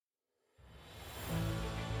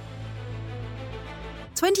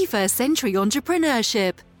21st Century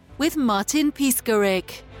Entrepreneurship with Martin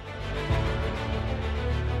Piskarik.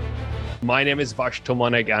 My name is Vash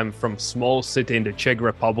Tomanec. I'm from small city in the Czech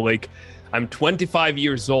Republic. I'm 25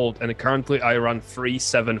 years old and currently I run 3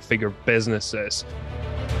 7-figure businesses.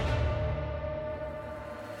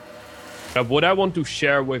 What I want to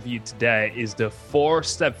share with you today is the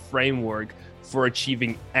 4-step framework for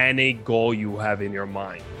achieving any goal you have in your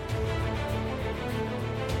mind.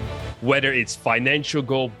 Whether it's financial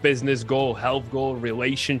goal, business goal, health goal,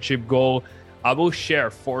 relationship goal, I will share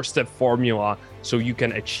 4-step formula so you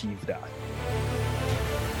can achieve that.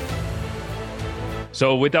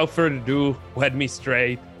 So without further ado, let me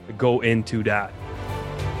straight go into that.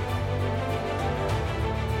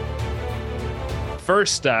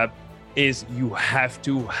 First step is you have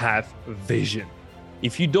to have vision.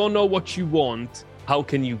 If you don't know what you want, how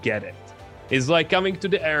can you get it? It's like coming to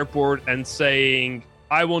the airport and saying,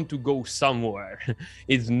 I want to go somewhere.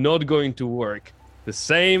 It's not going to work. The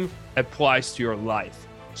same applies to your life.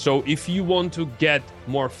 So if you want to get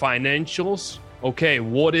more financials, okay,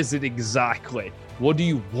 what is it exactly? What do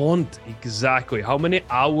you want exactly? How many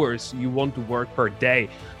hours you want to work per day?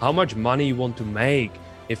 How much money you want to make?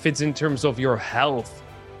 If it's in terms of your health,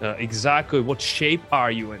 exactly what shape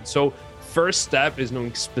are you in? So first step is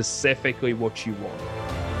knowing specifically what you want.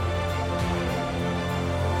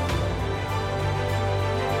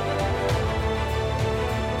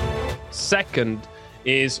 Second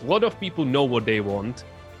is a lot of people know what they want,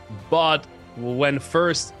 but when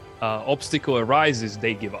first obstacle arises,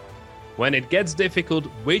 they give up. When it gets difficult,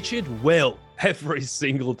 which it will, every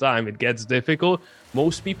single time it gets difficult,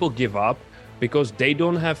 most people give up because they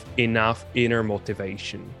don't have enough inner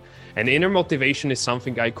motivation. And inner motivation is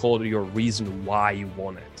something I call your reason why you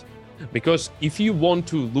want it. Because if you want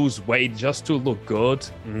to lose weight just to look good,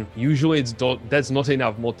 usually that's not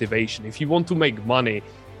enough motivation. If you want to make money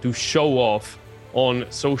to show off on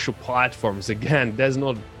social platforms, again, there's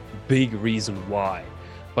not a big reason why.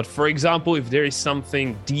 But for example, if there is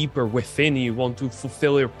something deeper within you, you want to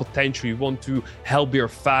fulfill your potential, you want to help your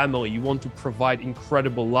family, you want to provide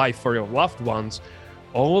incredible life for your loved ones,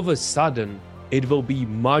 all of a sudden, it will be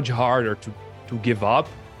much harder to give up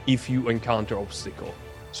if you encounter obstacle.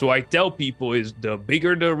 So I tell people is the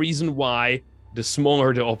bigger the reason why, the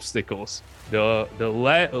smaller the obstacles. The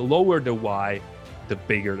lower the why, the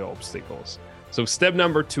bigger the obstacles. So step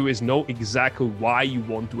number 2 is know exactly why you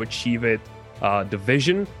want to achieve it, the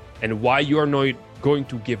vision, and why you are not going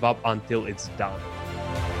to give up until it's done.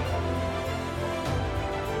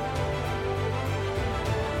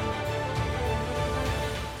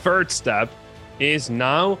 Third step is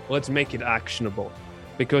now let's make it actionable,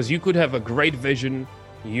 because you could have a great vision,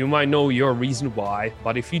 you might know your reason why,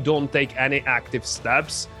 but if you don't take any active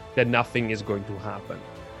steps, then nothing is going to happen.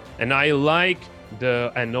 And I like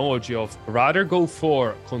the analogy of rather go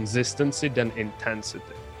for consistency than intensity.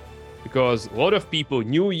 Because a lot of people,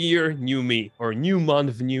 new year, new me, or new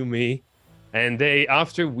month, new me, and they,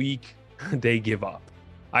 after a week, they give up.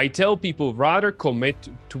 I tell people rather commit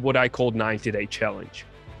to what I call 90-day challenge.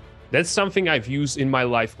 That's something I've used in my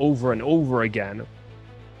life over and over again.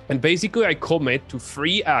 And basically I commit to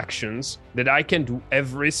 3 actions that I can do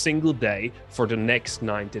every single day for the next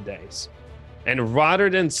 90 days. And rather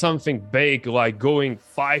than something big like going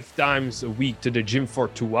 5 times a week to the gym for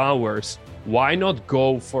 2 hours, why not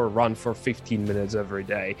go for a run for 15 minutes every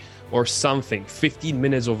day or something, 15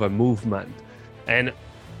 minutes of a movement? And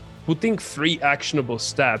putting 3 actionable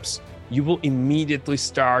steps, you will immediately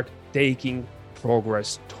start taking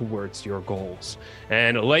progress towards your goals.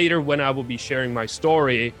 And later when I will be sharing my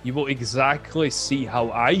story, you will exactly see how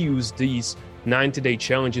I use these 90-day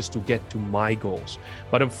challenges to get to my goals.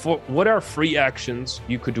 But what are 3 actions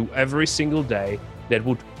you could do every single day that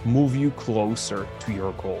would move you closer to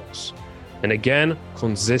your goals? And again,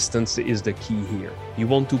 consistency is the key here. You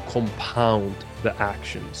want to compound the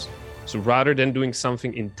actions. So rather than doing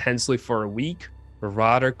something intensely for a week,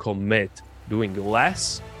 rather commit doing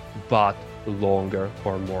less, but longer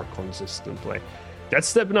or more consistently. That's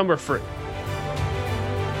step number 3.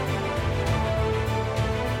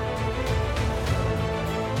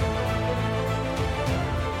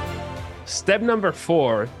 Step number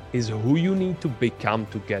 4 is who you need to become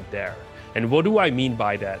to get there. And what do I mean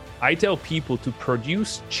by that? I tell people to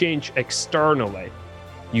produce change externally.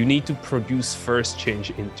 You need to produce first change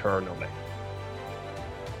internally.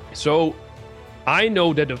 So I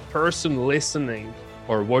know that the person listening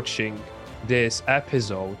or watching this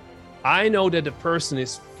episode, I know that the person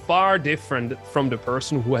is far different from the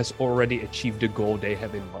person who has already achieved the goal they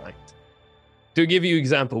have in mind. To give you an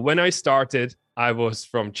example, when I started, I was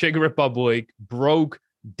from Czech Republic, broke,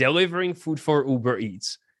 delivering food for Uber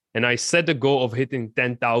Eats. And I set the goal of hitting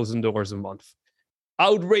 $10,000 a month.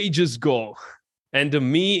 Outrageous goal. And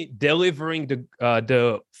me delivering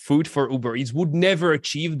the food for Uber Eats would never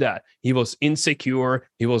achieve that. He was insecure.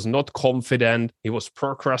 He was not confident. He was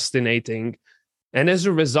procrastinating. And as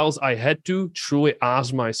a result, I had to truly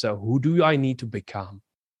ask myself, who do I need to become?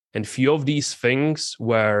 And few of these things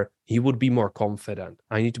where he would be more confident.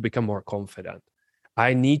 I need to become more confident.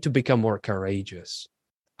 I need to become more courageous.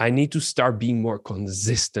 I need to start being more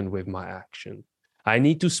consistent with my action. I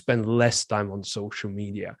need to spend less time on social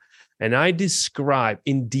media. And I describe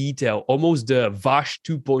in detail almost the Vash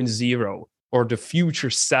 2.0 or the future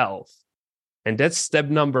self. And that's step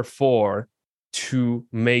number 4 to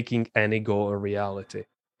making any goal a reality.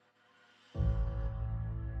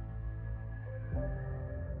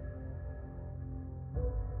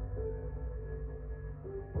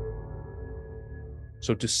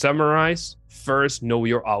 So to summarize, first, know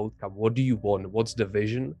your outcome. What do you want? What's the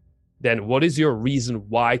vision? Then what is your reason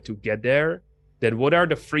why to get there? Then what are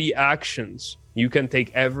the 3 actions you can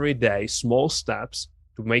take every day, small steps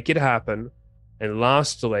to make it happen? And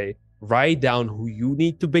lastly, write down who you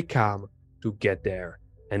need to become to get there.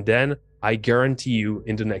 And then I guarantee you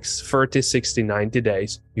in the next 30, 60, 90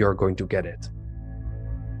 days, you're going to get it.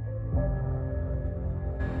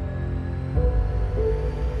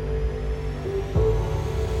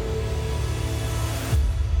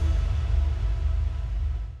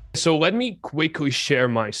 So let me quickly share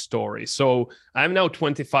my story. So I'm now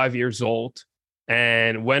 25 years old.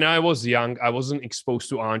 And when I was young, I wasn't exposed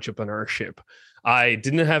to entrepreneurship. I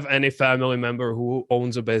didn't have any family member who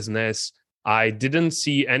owns a business. I didn't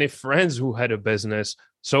see any friends who had a business.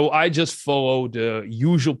 So I just followed the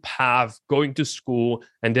usual path, going to school,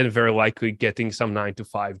 and then very likely getting some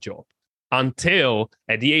 9-to-5 job. Until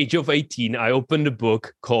at the age of 18, I opened a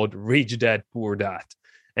book called Rich Dad, Poor Dad.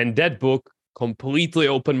 And that book completely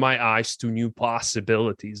opened my eyes to new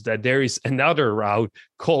possibilities, that there is another route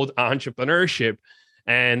called entrepreneurship.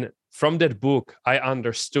 And from that book, I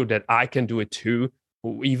understood that I can do it too,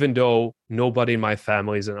 even though nobody in my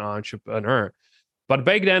family is an entrepreneur. But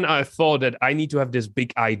back then, I thought that I need to have this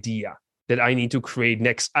big idea, that I need to create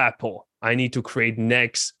next Apple. I need to create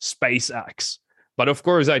next SpaceX. But of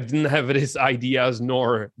course, I didn't have these ideas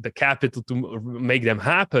nor the capital to make them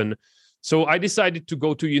happen. So I decided to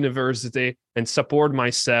go to university and support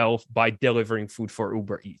myself by delivering food for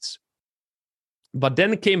Uber Eats. But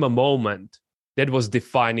then came a moment that was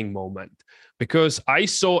defining moment, because I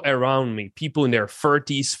saw around me people in their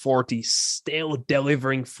 30s, 40s still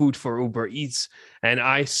delivering food for Uber Eats. And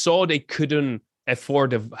I saw they couldn't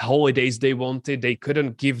afford the holidays they wanted. They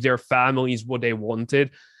couldn't give their families what they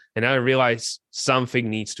wanted. And I realized something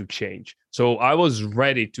needs to change. So I was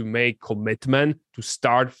ready to make commitment to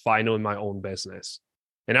start finally my own business.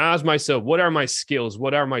 And I asked myself, what are my skills?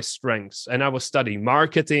 What are my strengths? And I was studying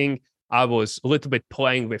marketing. I was a little bit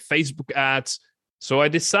playing with Facebook ads. So I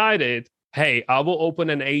decided, hey, I will open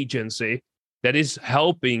an agency that is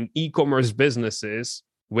helping e-commerce businesses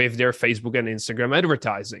with their Facebook and Instagram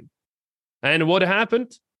advertising. And what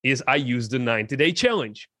happened is I used the 90-day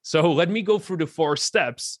challenge. So let me go through the 4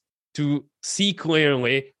 steps to see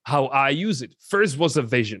clearly how I use it. First was a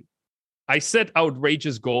vision. I set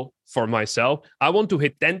outrageous goal for myself. I want to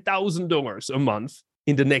hit $10,000 a month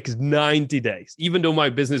in the next 90 days, even though my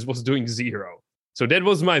business was doing 0. So that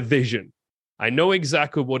was my vision. I know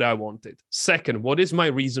exactly what I wanted. Second, what is my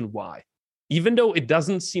reason why? Even though it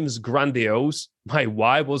doesn't seem grandiose, my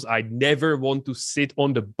why was I never want to sit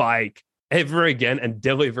on the bike ever again and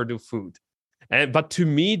deliver the food. But to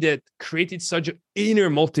me, that created such an inner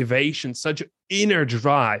motivation, such an inner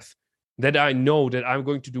drive that I know that I'm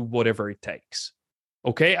going to do whatever it takes.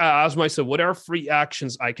 Okay, I asked myself, what are 3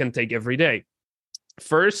 actions I can take every day?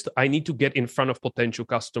 First, I need to get in front of potential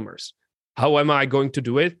customers. How am I going to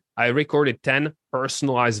do it? I recorded 10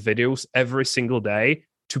 personalized videos every single day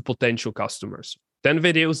to potential customers. 10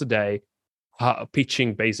 videos a day,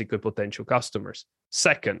 pitching basically potential customers.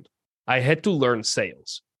 Second, I had to learn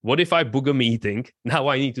sales. What if I book a meeting? Now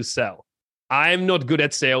I need to sell. I'm not good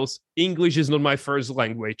at sales. English is not my first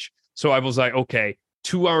language. So I was like, okay,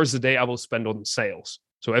 2 hours a day I will spend on sales.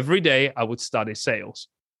 So every day I would study sales.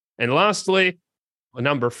 And lastly,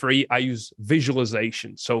 number 3, I use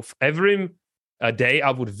visualization. So every day I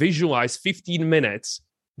would visualize 15 minutes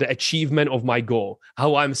the achievement of my goal,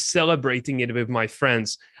 how I'm celebrating it with my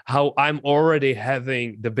friends, how I'm already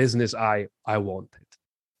having the business I wanted.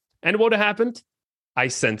 And what happened? I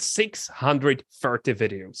sent 630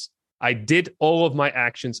 videos. I did all of my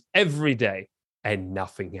actions every day and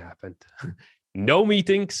nothing happened. No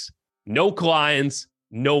meetings, no clients,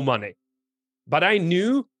 no money. But I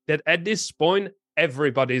knew that at this point,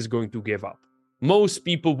 everybody is going to give up. Most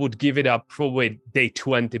people would give it up probably day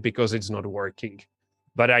 20 because it's not working.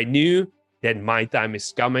 But I knew that my time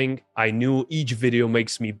is coming. I knew each video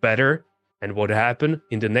makes me better. And what happened?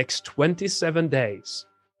 In the next 27 days,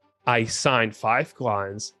 I signed 5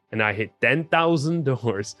 clients and I hit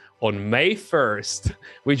 $10,000 on May 1st,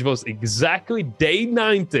 which was exactly day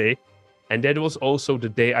 90. And that was also the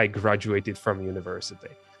day I graduated from university.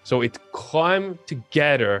 So it came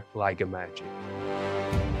together like a magic.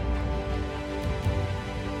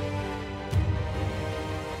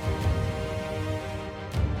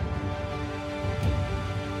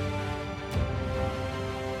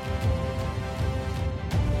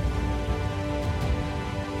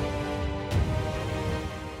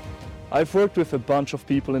 I've worked with a bunch of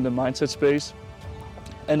people in the mindset space,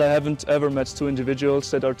 and I haven't ever met 2 individuals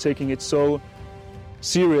that are taking it so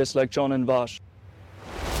serious like John and Vash.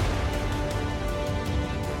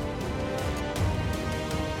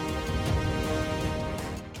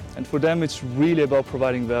 And for them, it's really about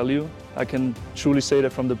providing value. I can truly say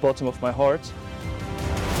that from the bottom of my heart.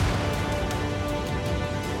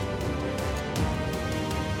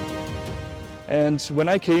 And when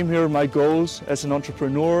I came here, my goals as an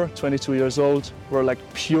entrepreneur, 22 years old, were like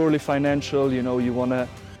purely financial. You know, you want to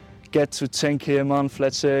get to 10K a month,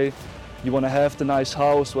 let's say. You want to have the nice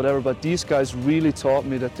house, whatever. But these guys really taught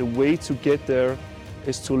me that the way to get there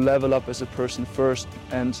is to level up as a person first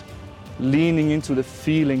and leaning into the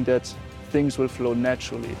feeling that things will flow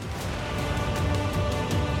naturally.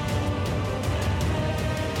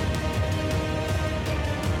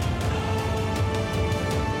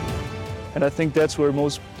 And I think that's where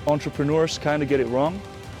most entrepreneurs kind of get it wrong.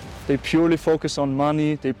 They purely focus on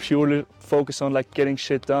money, they purely focus on like getting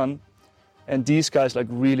shit done. And these guys like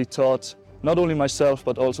really taught, not only myself,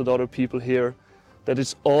 but also the other people here, that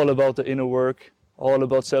it's all about the inner work, all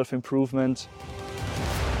about self-improvement.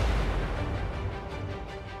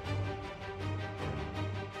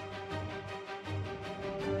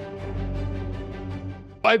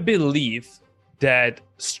 I believe that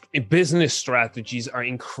business strategies are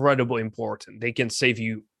incredibly important. They can save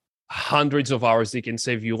you hundreds of hours. They can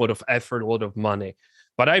save you a lot of effort, a lot of money.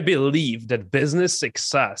 But I believe that business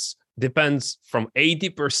success depends from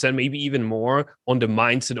 80%, maybe even more, on the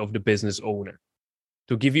mindset of the business owner.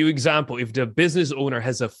 To give you an example, if the business owner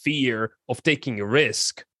has a fear of taking a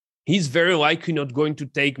risk, he's very likely not going to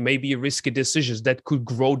take maybe risky decisions that could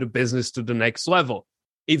grow the business to the next level.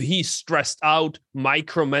 If he's stressed out,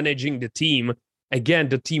 micromanaging the team, again,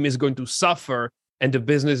 the team is going to suffer and the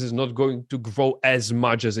business is not going to grow as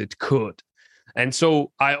much as it could. And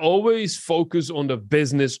so I always focus on the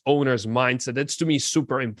business owner's mindset. That's to me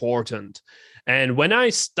super important. And when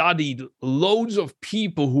I studied loads of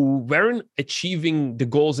people who weren't achieving the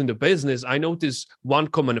goals in the business, I noticed one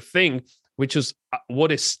common thing, which is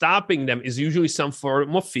what is stopping them is usually some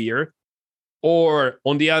form of fear, or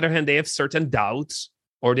on the other hand, they have certain doubts,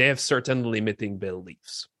 or they have certain limiting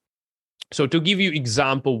beliefs. So to give you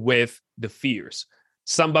example with the fears,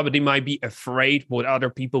 somebody might be afraid what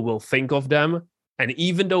other people will think of them. And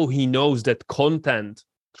even though he knows that content,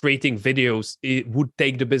 creating videos, it would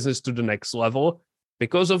take the business to the next level,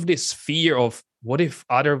 because of this fear of what if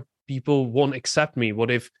other people won't accept me?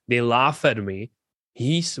 What if they laugh at me?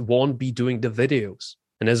 He won't be doing the videos.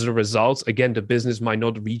 And as a result, again, the business might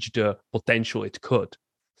not reach the potential it could.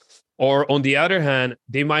 Or on the other hand,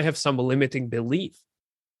 they might have some limiting belief.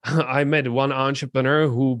 I met one entrepreneur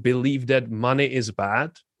who believed that money is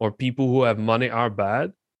bad, or people who have money are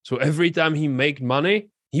bad. So every time he made money,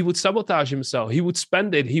 he would sabotage himself. He would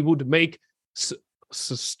spend it. He would make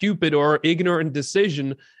stupid or ignorant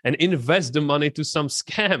decision and invest the money to some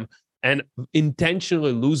scam and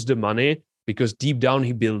intentionally lose the money because deep down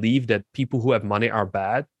he believed that people who have money are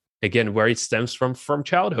bad. Again, where it stems from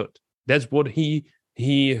childhood. That's what he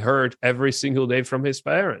heard every single day from his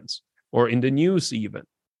parents or in the news even.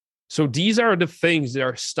 So these are the things that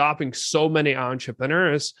are stopping so many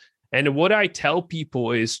entrepreneurs. And what I tell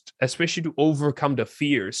people is, especially to overcome the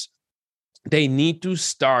fears, they need to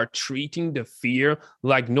start treating the fear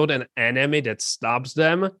like not an enemy that stops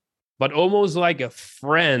them, but almost like a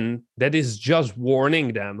friend that is just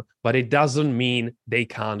warning them, but it doesn't mean they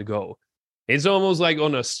can't go. It's almost like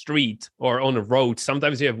on a street or on a road.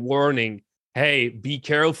 Sometimes you have warning, hey, be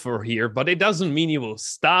careful here, but it doesn't mean you will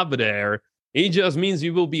stop there. It just means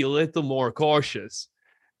you will be a little more cautious.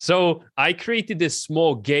 So I created this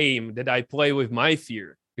small game that I play with my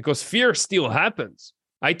fear, because fear still happens.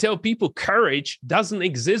 I tell people courage doesn't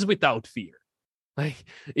exist without fear. Like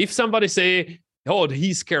if somebody say, oh,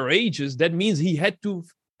 he's courageous, that means he had to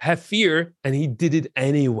have fear, and he did it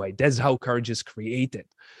anyway. That's how courage is created.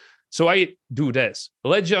 So I do this.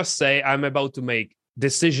 Let's just say I'm about to make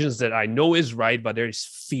decisions that I know is right, but there is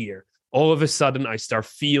fear. All of a sudden, I start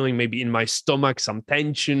feeling maybe in my stomach some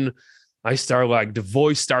tension. I start like the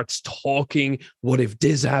voice starts talking. What if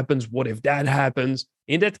this happens? What if that happens?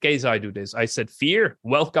 In that case, I do this. I said, fear,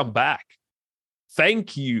 welcome back.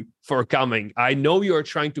 Thank you for coming. I know you're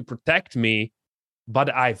trying to protect me,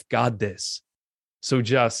 but I've got this. So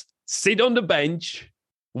just sit on the bench,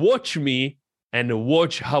 watch me, and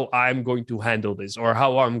watch how I'm going to handle this or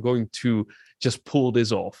how I'm going to just pull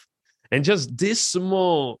this off. And just this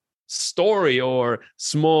small story or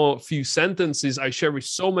small few sentences I share with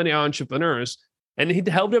so many entrepreneurs, and it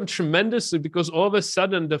helped them tremendously because all of a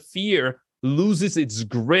sudden the fear loses its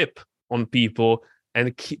grip on people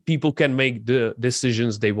and people can make the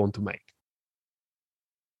decisions they want to make.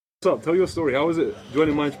 What's up? Tell your story. How was it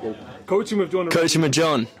joining Mindtrepreneur? Coaching with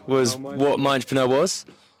John was what Mindtrepreneur was,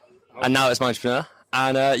 and now it's Mindtrepreneur.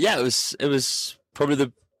 And it was probably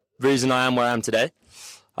the reason I am where I am today.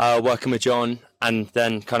 Working with John and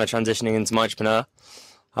then kind of transitioning into Mindtrepreneur.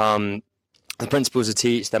 The principles I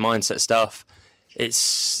teach, their mindset stuff,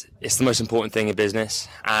 it's the most important thing in business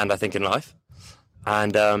and I think in life.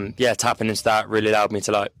 And tapping into that really allowed me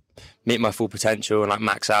to like meet my full potential and like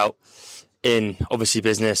max out in obviously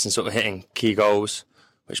business and sort of hitting key goals,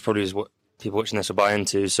 which probably is what people watching this will buy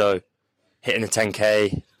into. So hitting the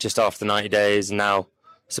 10K just after 90 days and now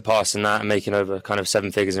surpassing that and making over kind of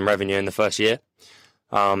 7 figures in revenue in the first year.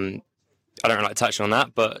 I don't really like touching on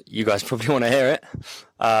that, but you guys probably want to hear it.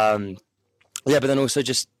 But then also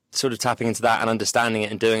just sort of tapping into that and understanding it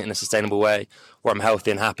and doing it in a sustainable way where I'm healthy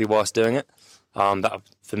and happy whilst doing it. That,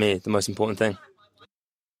 for me, the most important thing.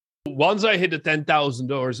 Once I hit the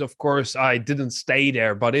 $10,000, of course, I didn't stay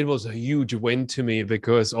there, but it was a huge win to me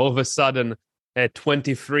because all of a sudden at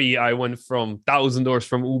 23, I went from $1,000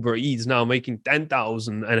 from Uber Eats, now making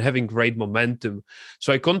 10,000 and having great momentum.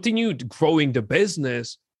 So I continued growing the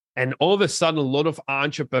business. And all of a sudden, a lot of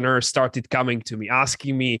entrepreneurs started coming to me,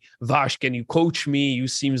 asking me, Vash, can you coach me? You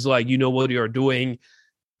seems like you know what you're doing.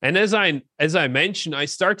 And as I mentioned, I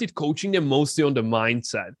started coaching them mostly on the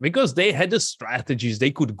mindset because they had the strategies. They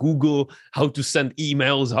could Google how to send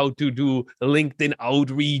emails, how to do LinkedIn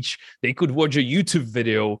outreach. They could watch a YouTube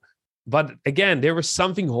video. But again, there was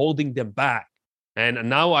something holding them back. And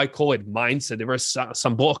now I call it mindset. There were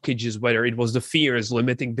some blockages, whether it was the fears,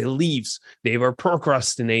 limiting beliefs, they were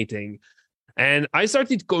procrastinating. And I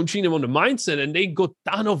started coaching them on the mindset and they got a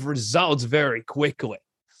ton of results very quickly.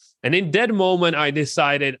 And in that moment, I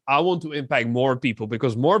decided I want to impact more people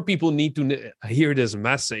because more people need to hear this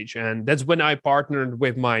message. And that's when I partnered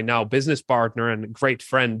with my now business partner and great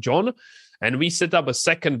friend, John. And we set up a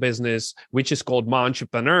second business, which is called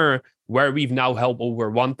Mindtrepreneur, where we've now helped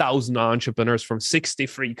over 1,000 entrepreneurs from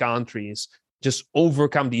 63 countries just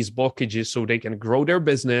overcome these blockages so they can grow their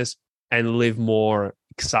business and live more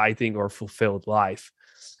exciting or fulfilled life.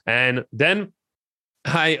 And then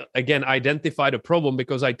I, again, identified a problem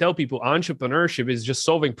because I tell people entrepreneurship is just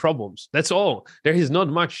solving problems. That's all. There is not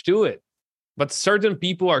much to it. But certain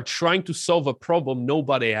people are trying to solve a problem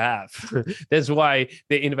nobody have. That's why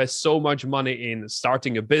they invest so much money in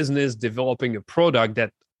starting a business, developing a product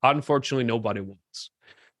that unfortunately nobody wants.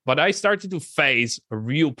 But I started to face a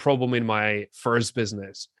real problem in my first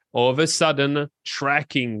business. All of a sudden,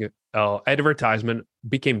 tracking advertisement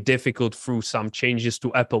became difficult through some changes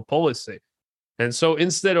to Apple policy. And so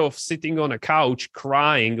instead of sitting on a couch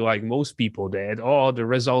crying like most people did, oh, the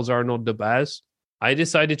results are not the best, I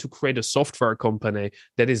decided to create a software company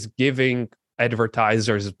that is giving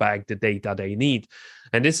advertisers back the data they need.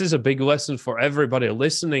 And this is a big lesson for everybody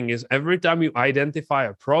listening is every time you identify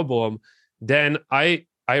a problem, then I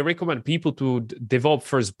recommend people to develop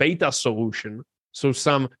first beta solution. So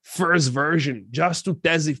some first version just to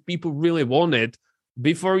test if people really want it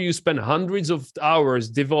before you spend hundreds of hours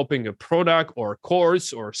developing a product or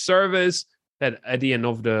course or service that at the end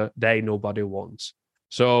of the day, nobody wants.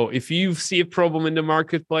 So if you see a problem in the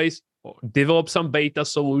marketplace, develop some beta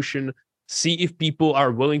solution, see if people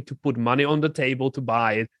are willing to put money on the table to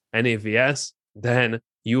buy it. And if yes, then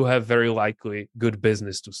you have very likely good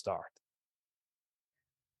business to start.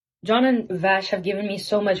 John and Vash have given me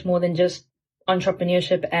so much more than just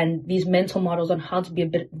entrepreneurship and these mental models on how to be a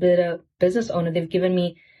better business owner. They've given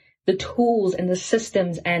me the tools and the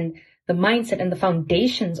systems and the mindset and the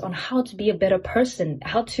foundations on how to be a better person,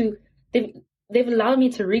 They've allowed me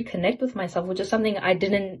to reconnect with myself, which is something I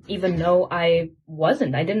didn't even know I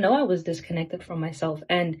wasn't. I didn't know I was disconnected from myself.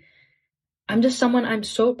 And I'm just someone I'm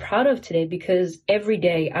so proud of today because every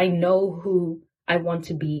day I know who I want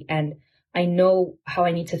to be and I know how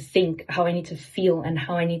I need to think, how I need to feel, and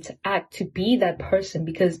how I need to act to be that person,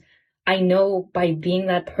 because I know by being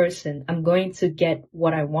that person, I'm going to get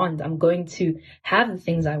what I want. I'm going to have the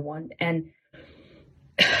things I want. And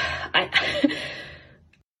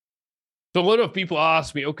So a lot of people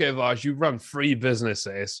ask me, okay, Vash, you run 3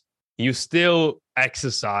 businesses, you still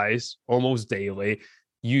exercise almost daily,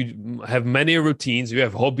 you have many routines, you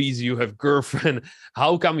have hobbies, you have girlfriend.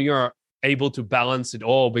 How come you're able to balance it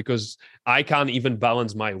all? Because I can't even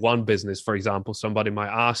balance my one business, for example. Somebody might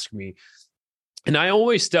ask me. And I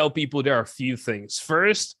always tell people there are a few things.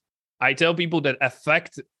 First, I tell people that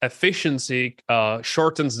efficiency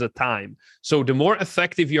shortens the time. So the more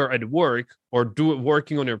effective you're at work or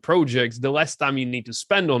working on your projects, the less time you need to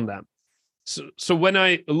spend on them. So when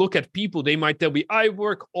I look at people, they might tell me, I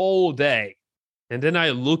work all day. And then I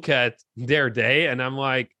look at their day and I'm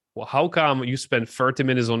like, well, how come you spend 30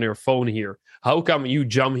 minutes on your phone here? How come you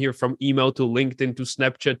jump here from email to LinkedIn to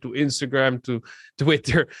Snapchat to Instagram to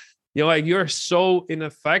Twitter? You're so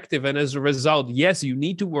ineffective. And as a result, yes, you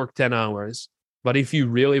need to work 10 hours. But if you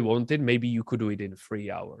really wanted, maybe you could do it in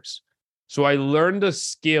 3 hours. So I learned the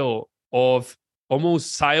skill of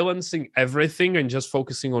almost silencing everything and just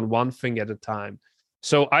focusing on one thing at a time.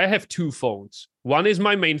 So I have 2 phones. One is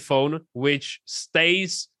my main phone, which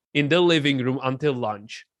stays in the living room until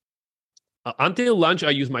lunch. Until lunch, I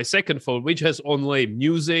use my second phone, which has only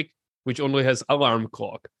music, which only has alarm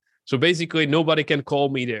clock. So basically, nobody can call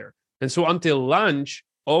me there. And so until lunch,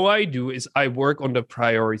 all I do is I work on the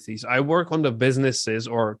priorities. I work on the businesses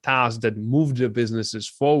or tasks that move the businesses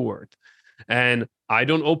forward. And I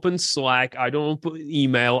don't open Slack. I don't open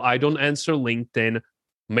email. I don't answer LinkedIn.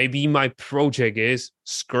 Maybe my project is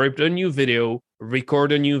script a new video,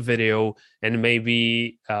 record a new video, and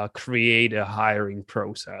maybe create a hiring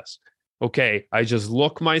process. Okay, I just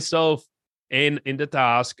lock myself in the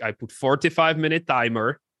task. I put 45-minute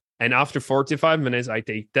timer. And after 45 minutes, I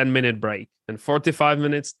take 10-minute break. And 45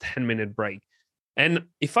 minutes, 10-minute break. And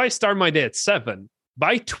if I start my day at 7,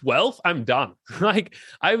 by 12, I'm done.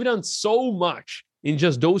 I've done so much in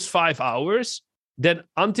just those 5 hours that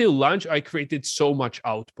until lunch, I created so much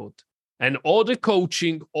output. And all the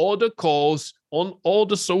coaching, all the calls, on all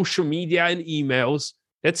the social media and emails,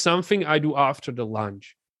 that's something I do after the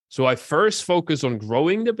lunch. So I first focus on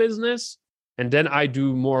growing the business. And then I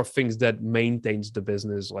do more things that maintains the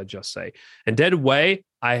business, let's just say. And that way,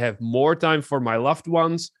 I have more time for my loved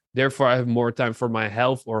ones. Therefore, I have more time for my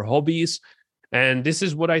health or hobbies. And this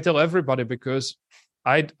is what I tell everybody, because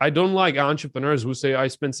I don't like entrepreneurs who say I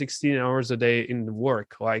spend 16 hours a day in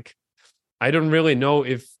work. I don't really know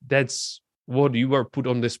if that's what you were put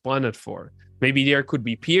on this planet for. Maybe there could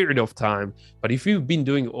be a period of time. But if you've been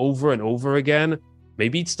doing over and over again,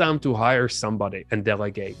 maybe it's time to hire somebody and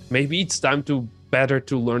delegate. Maybe it's time to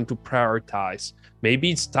learn to prioritize. Maybe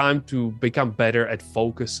it's time to become better at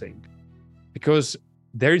focusing. Because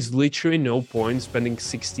there's literally no point spending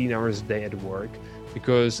 16 hours a day at work,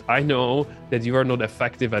 because I know that you are not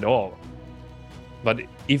effective at all. But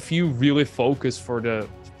if you really focus for the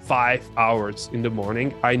 5 hours in the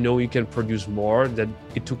morning, I know you can produce more than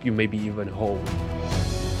it took you maybe even home.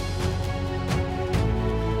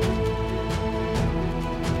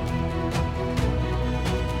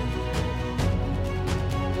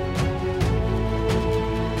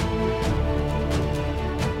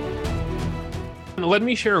 Let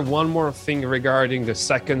me share one more thing regarding the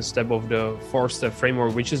second step of the 4-step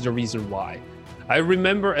framework, which is the reason why. I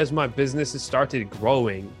remember as my businesses started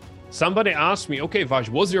growing, somebody asked me, okay, Vash,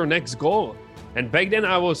 what's your next goal? And back then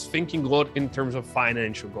I was thinking a lot in terms of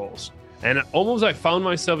financial goals. And almost I found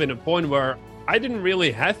myself in a point where I didn't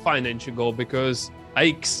really have financial goal, because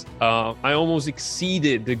I almost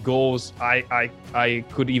exceeded the goals I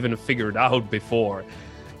could even figure it out before.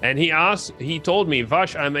 And he told me,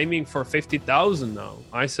 Vash, I'm aiming for 50,000 now.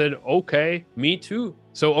 I said, okay, me too.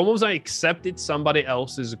 So almost I accepted somebody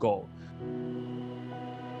else's goal.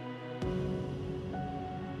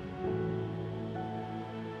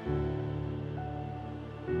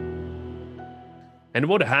 And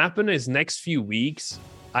what happened is next few weeks,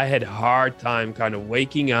 I had a hard time kind of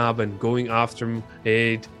waking up and going after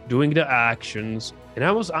it, doing the actions. And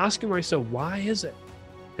I was asking myself, why is it?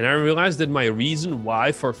 And I realized that my reason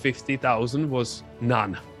why for 50,000 was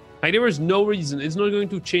none. There was no reason. It's not going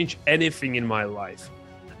to change anything in my life.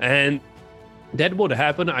 And that would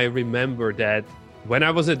happen. I remember that when I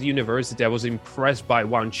was at university, I was impressed by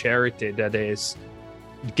one charity that is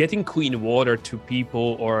getting clean water to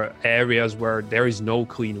people or areas where there is no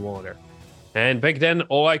clean water. And back then,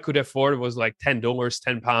 all I could afford was like $10,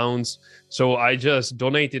 £10. So I just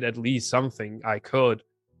donated at least something I could.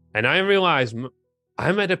 And I realized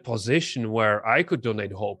I'm at a position where I could donate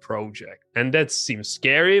the whole project. And that seems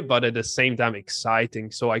scary, but at the same time exciting.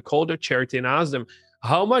 So I called the charity and asked them,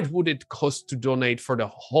 how much would it cost to donate for the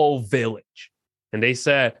whole village? And they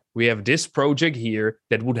said, we have this project here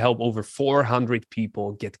that would help over 400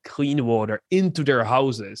 people get clean water into their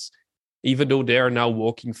houses, even though they are now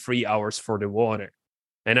walking 3 hours for the water.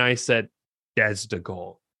 And I said, that's the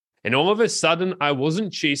goal. And all of a sudden, I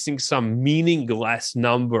wasn't chasing some meaningless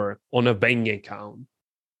number on a bank account.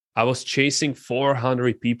 I was chasing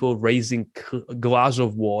 400 people raising a glass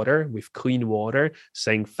of water with clean water,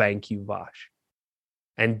 saying, thank you, Vash.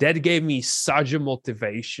 And that gave me such a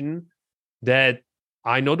motivation that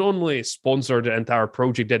I not only sponsored the entire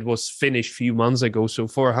project that was finished a few months ago, so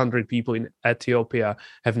 400 people in Ethiopia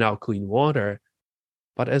have now clean water,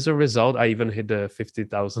 but as a result, I even hit the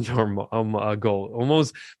 50,000 goal,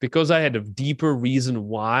 almost because I had a deeper reason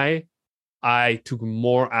why I took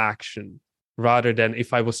more action rather than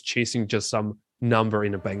if I was chasing just some number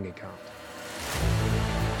in a bank account.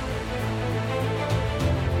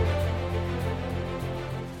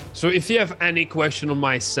 So if you have any question on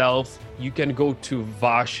myself, you can go to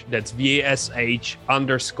Vash, that's VASH _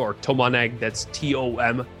 Tomanec, that's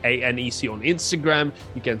TOMANEC on Instagram.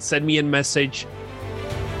 You can send me a message.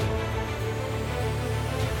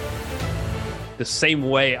 The same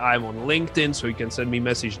way I'm on LinkedIn, so you can send me a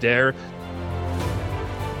message there.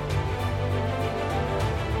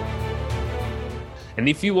 And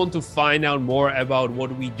if you want to find out more about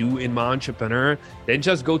what we do in Mindtrepreneur, then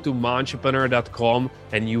just go to mindtrepreneur.com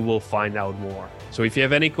and you will find out more. So if you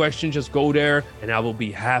have any questions, just go there and I will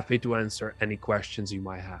be happy to answer any questions you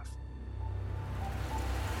might have.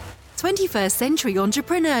 21st Century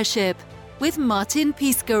Entrepreneurship with Martin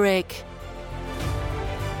Piskarik.